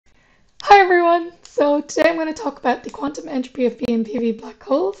So today I'm going to talk about the quantum entropy of BMPV black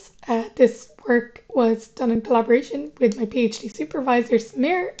holes. This work was done in collaboration with my PhD supervisor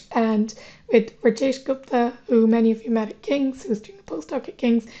Samir and with Rajesh Gupta, who many of you met at King's, who's doing a postdoc at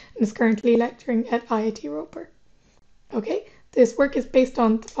King's and is currently lecturing at IIT Roper. Okay, this work is based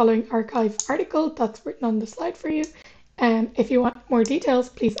on the following archive article that's written on the slide for you. If you want more details,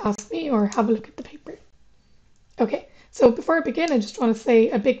 please ask me or have a look at the paper. Okay, so before I begin, I just want to say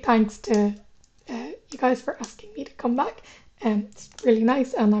a big thanks to you guys for asking me to come back. It's really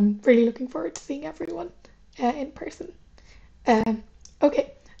nice, and I'm really looking forward to seeing everyone in person.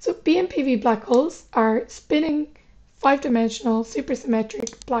 Okay, so BMPV black holes are spinning 5-dimensional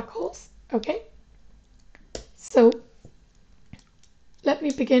supersymmetric black holes. Okay, so let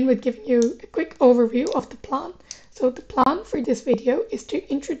me begin with giving you a quick overview of the plan. So the plan for this video is to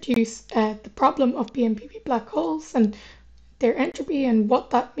introduce the problem of BMPV black holes and their entropy and what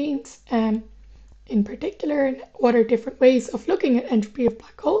that means in particular, and what are different ways of looking at entropy of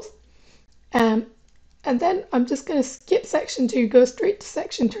black holes. And then I'm just going to skip section 2, go straight to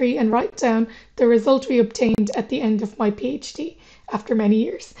section 3 and write down the result we obtained at the end of my PhD after many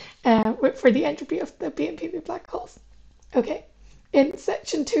years for the entropy of the BMPV black holes. Okay. In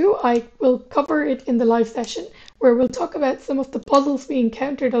section 2, I will cover it in the live session, where we'll talk about some of the puzzles we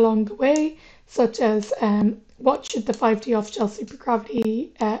encountered along the way, such as what should the 5D off-shell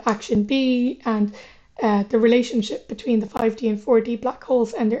supergravity action be, and the relationship between the 5D and 4D black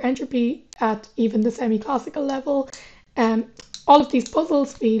holes and their entropy at even the semi-classical level. All of these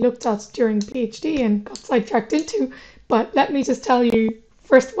puzzles we looked at during PhD and got sidetracked into, but let me just tell you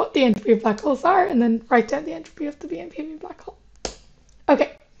first what the entropy of black holes are, and then write down the entropy of the BMPV black hole.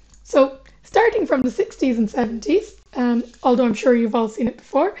 Okay, so starting from the 60s and 70s, although I'm sure you've all seen it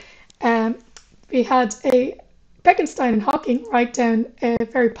before, we had Bekenstein and Hawking write down a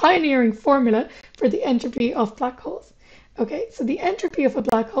very pioneering formula for the entropy of black holes. Okay, so the entropy of a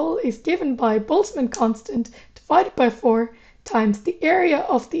black hole is given by Boltzmann constant divided by 4 times the area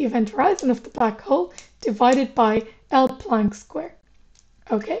of the event horizon of the black hole divided by L Planck square.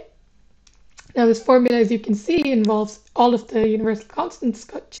 Okay. Now this formula, as you can see, involves all of the universal constants.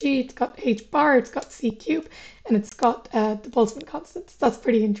 It's got G, it's got H bar, it's got C cube, and it's got the Boltzmann constants. That's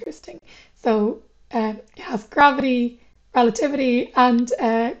pretty interesting. So it has gravity, relativity, and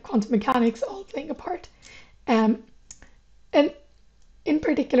quantum mechanics all playing a part. And in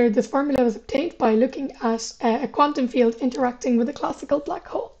particular, this formula was obtained by looking at a quantum field interacting with a classical black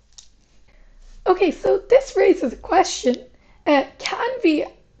hole. Okay, so this raises a question. Can we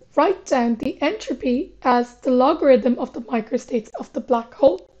write down the entropy as the logarithm of the microstates of the black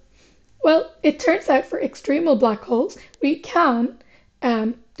hole? Well, it turns out for extremal black holes, we can.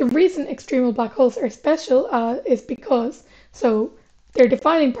 The reason extremal black holes are special is because, so they're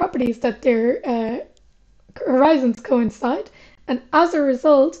defining properties that their horizons coincide, and as a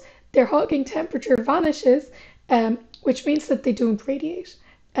result, their Hawking temperature vanishes, which means that they don't radiate.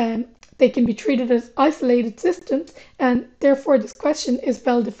 They can be treated as isolated systems, and therefore this question is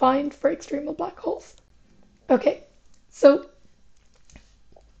well defined for extremal black holes. Okay, so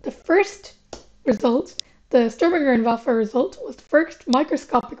the first result, the Sturminger and Waffe result, was the first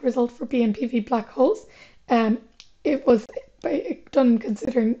microscopic result for BMPV black holes. It was done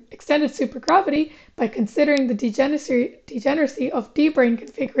considering extended supergravity by considering the degeneracy of D-brane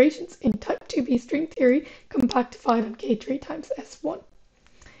configurations in type 2b string theory compactified on K3 times S1.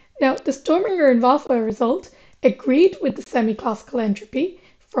 Now, the Sturminger and Waffe result agreed with the semi-classical entropy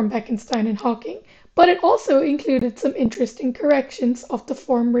from Bekenstein and Hawking, but it also included some interesting corrections of the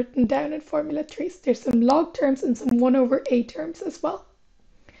form written down in Formula 3. There's some log terms and some 1/A terms as well.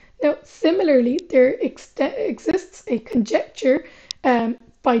 Now, similarly, there exists a conjecture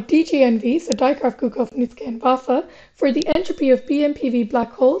by DGNV, so Dijkgraaf, Gukov, Nitske, and Waffe, for the entropy of BMPV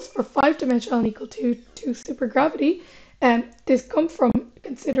black holes for 5-dimensional and equal to supergravity. This comes from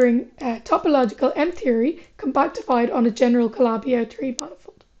considering topological M theory compactified on a general Calabi-Autry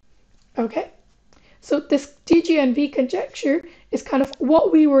manifold. Okay, so this DGNV conjecture is kind of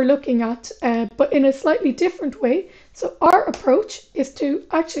what we were looking at, but in a slightly different way. So our approach is to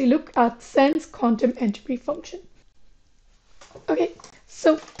actually look at Sen's quantum entropy function. Okay,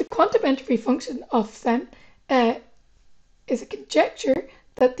 so the quantum entropy function of Sen is a conjecture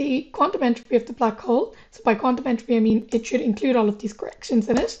that the quantum entropy of the black hole, so by quantum entropy I mean it should include all of these corrections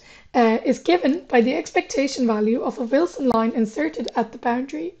in it, is given by the expectation value of a Wilson line inserted at the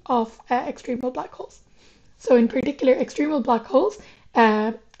boundary of extremal black holes. So in particular, extremal black holes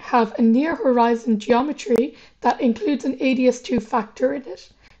have a near horizon geometry that includes an ADS2 factor in it.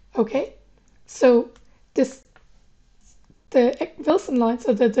 Okay, so this the Wilson line,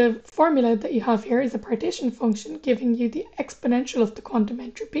 so the formula that you have here is a partition function giving you the exponential of the quantum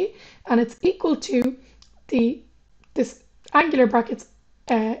entropy, and it's equal to this angular brackets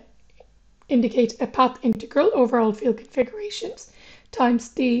indicate a path integral over all field configurations times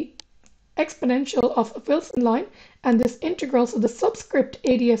the exponential of a Wilson line, and this integral, so the subscript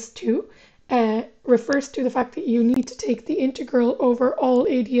ADS2 refers to the fact that you need to take the integral over all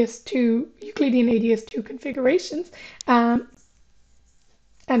ADS2, Euclidean ADS2 configurations, and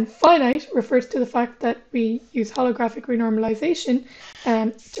finite refers to the fact that we use holographic renormalization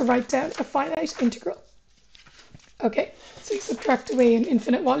to write down a finite integral. Okay, so you subtract away an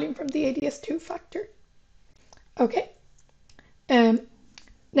infinite volume from the ADS2 factor. Okay,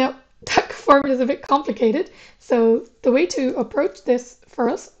 now that formula is a bit complicated, so the way to approach this for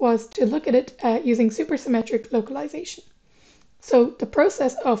us was to look at it using supersymmetric localization. So the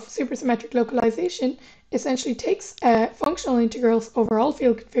process of supersymmetric localization essentially takes functional integrals over all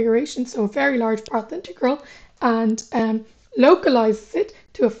field configurations, so a very large path integral, and localizes it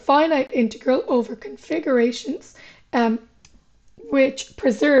to a finite integral over configurations which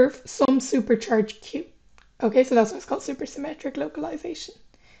preserve some supercharged Q. Okay, so that's what's called supersymmetric localization.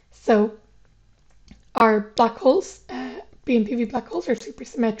 So our black holes, BMPV black holes, are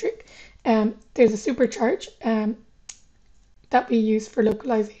supersymmetric. There's a supercharge that we use for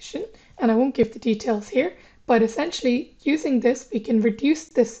localization, and I won't give the details here, but essentially using this we can reduce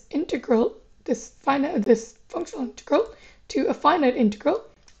this integral, this functional integral, to a finite integral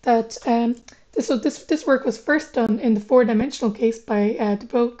that so this work was first done in the four-dimensional case by de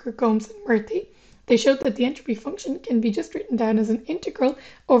Boecker, Gomes, and Murthy. They showed that the entropy function can be just written down as an integral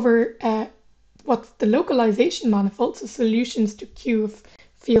over what's the localization manifold, so solutions to Q of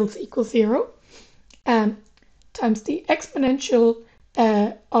fields equals 0, times the exponential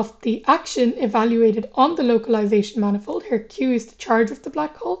of the action evaluated on the localization manifold. Here Q is the charge of the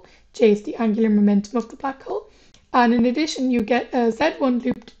black hole, J is the angular momentum of the black hole, and in addition you get a Z1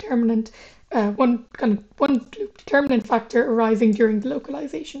 loop determinant, one loop determinant factor arising during the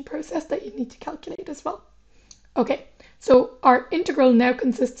localization process that you need to calculate as well. Okay, so our integral now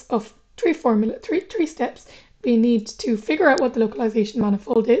consists of three steps. We need to figure out what the localization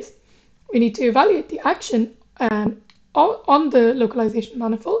manifold is. We need to evaluate the action on the localization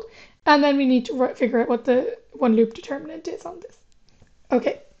manifold, and then we need to figure out what the one loop determinant is on this.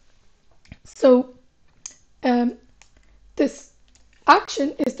 Okay, so this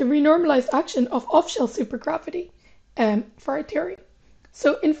action is the renormalized action of off-shell supergravity for our theory.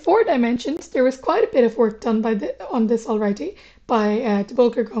 So in 4 dimensions, there was quite a bit of work done on this already by de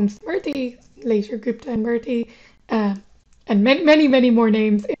Boecker, Gomes, Murthy, later Gupta and Murthy, and many more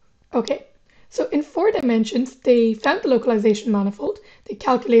names. Okay, so in 4 dimensions, they found the localization manifold, they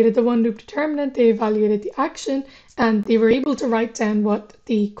calculated the one loop determinant, they evaluated the action, and they were able to write down what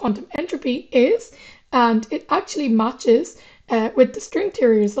the quantum entropy is, and it actually matches with the string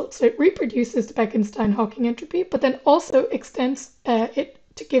theory results. So it reproduces the Bekenstein-Hawking entropy, but then also extends it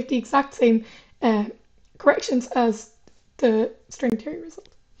to give the exact same corrections as the string theory result.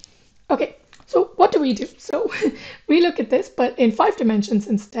 Okay, so what do we do? So we look at this, but in 5 dimensions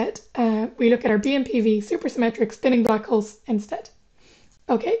instead. We look at our BMPV supersymmetric spinning black holes instead.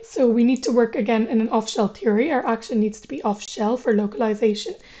 Okay, so we need to work again in an off-shell theory. Our action needs to be off-shell for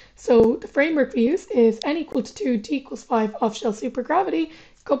localization. So the framework we use is n equal to 2, t equals 5 off-shell supergravity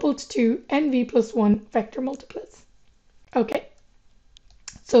coupled to nv plus 1 vector multiplets. Okay,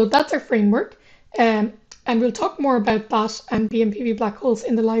 so that's our framework. And we'll talk more about that and BMPV black holes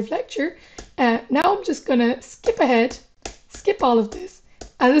in the live lecture. Now I'm just going to skip all of this,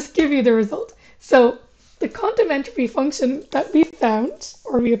 and just give you the result. So the quantum entropy function that we found,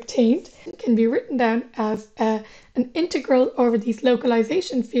 or we obtained, can be written down as an integral over these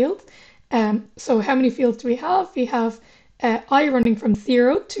localization fields. So how many fields do we have? We have I running from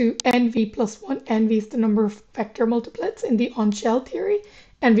 0 to nv plus 1. Nv is the number of vector multiplets in the on-shell theory.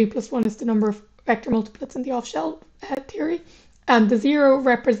 Nv plus 1 is the number of vector multiplets in the off-shell theory. And the 0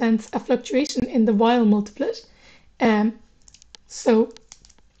 represents a fluctuation in the while multiplet. So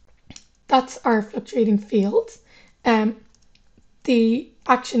that's our fluctuating fields. The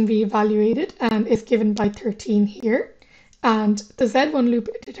action we evaluated is given by 13 here. And the Z1 loop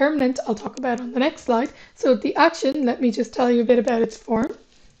determinant I'll talk about on the next slide. So the action, let me just tell you a bit about its form.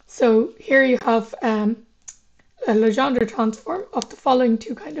 So here you have a Legendre transform of the following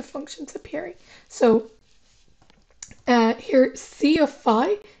 2 kind of functions appearing. So here C of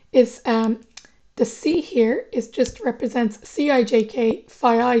phi is, the C here is just representsCijk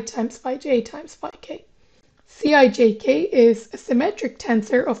phi I times phi j times phi k.Cijk is a symmetric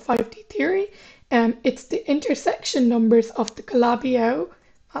tensor of 5D theory, It's the intersection numbers of the Calabi-Yau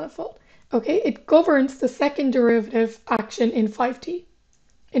manifold. Okay, it governs the second derivative action in 5t,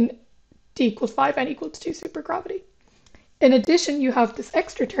 in d equals 5, n equals 2 supergravity. In addition, you have this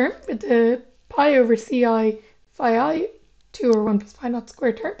extra term with the pi over ci phi I 2 over 1 plus phi naught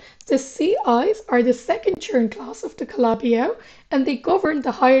squared term. The ci's are the second Chern class of the Calabi-Yau, and they govern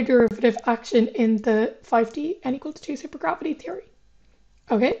the higher derivative action in the 5d n equals 2 supergravity theory.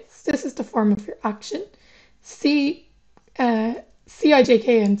 Okay, so this is the form of your action. Cijk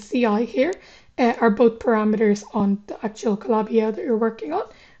and Ci here are both parameters on the actual Calabi-Yau that you're working on,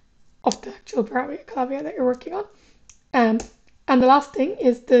 of the actual Calabi-Yau that you're working on. And the last thing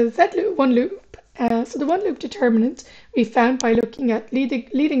is the one loop. So the one loop determinant we found by looking at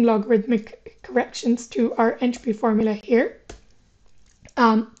leading logarithmic corrections to our entropy formula here.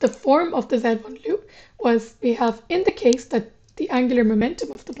 The form of the Z1 loop was, we have, in the case that the angular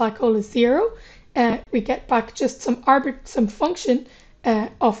momentum of the black hole is 0, we get back just some function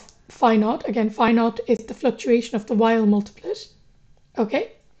of phi naught. Again, phi naught is the fluctuation of the Weyl multiplet,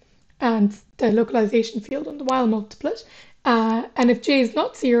 okay, and the localization field on the Weyl multiplet. And if j is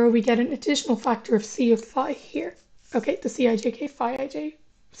not 0, we get an additional factor of c of phi here. Okay, the Cijk phi ij,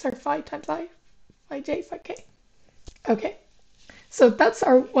 sorry, phi times I, phi j, phi k. Okay, so that's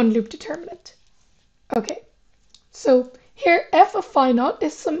our one loop determinant. Okay, so here f of phi naught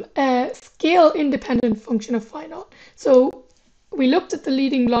is some scale independent function of phi naught. So we looked at the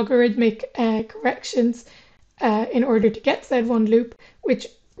leading logarithmic corrections in order to get Z1 loop, which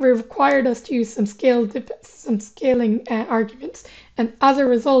required us to use some scaling arguments, and as a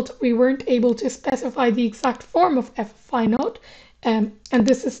result we weren't able to specify the exact form of f of phi naught, and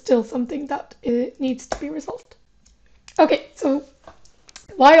this is still something that needs to be resolved. Okay, so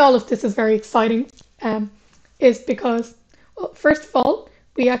why all of this is very exciting is because, well, first of all,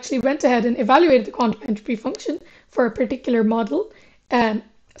 we actually went ahead and evaluated the quantum entropy function for a particular model.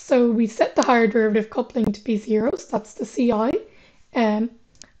 So we set the higher derivative coupling to be 0, so that's the Ci.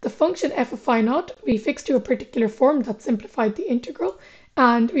 The function f of phi naught, we fixed to a particular form that simplified the integral,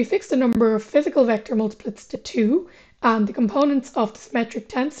 and we fixed the number of physical vector multiplets to 2, and the components of the symmetric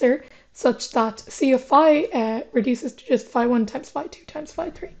tensor such that c of phi reduces to just phi 1 times phi 2 times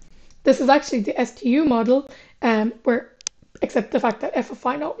phi 3. This is actually the STU model, except the fact that f of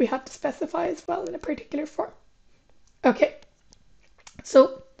phi naught we had to specify as well in a particular form. Okay,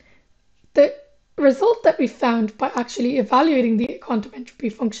 so the result that we found by actually evaluating the quantum entropy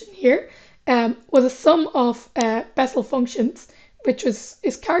function here was a sum of Bessel functions, which is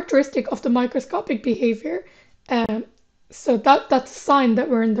characteristic of the microscopic behavior. So that's a sign that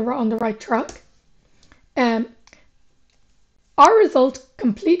we're on the right track. Our result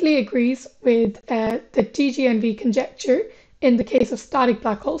completely agrees with the DGNV conjecture in the case of static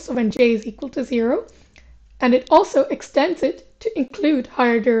black holes, so when j is equal to 0, and it also extends it to include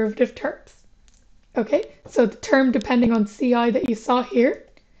higher derivative terms. Okay, so the term depending on Ci that you saw here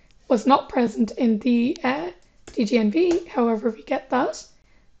was not present in the DGNV, however we get that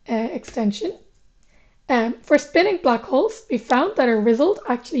extension. For spinning black holes, we found that our result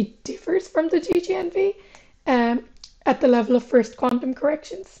actually differs from the DGNV at the level of first quantum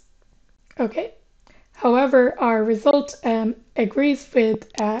corrections. Okay, however, our result agrees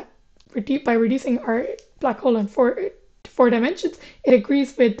with, by reducing our black hole in four dimensions, it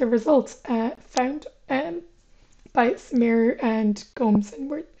agrees with the results found by Samir and Gomes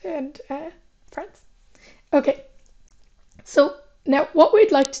and friends. Okay, so now what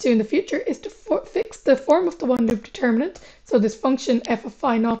we'd like to do in the future is to fix the form of the one loop determinant, so this function f of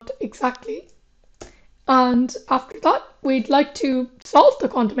phi naught exactly. And after that, we'd like to solve the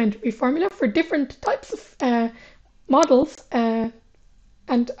quantum entropy formula for different types of models and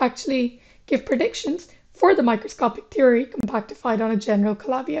actually give predictions for the microscopic theory compactified on a general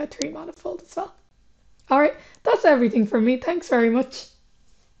Calabi-Yau 3 manifold as well. All right, that's everything from me. Thanks very much.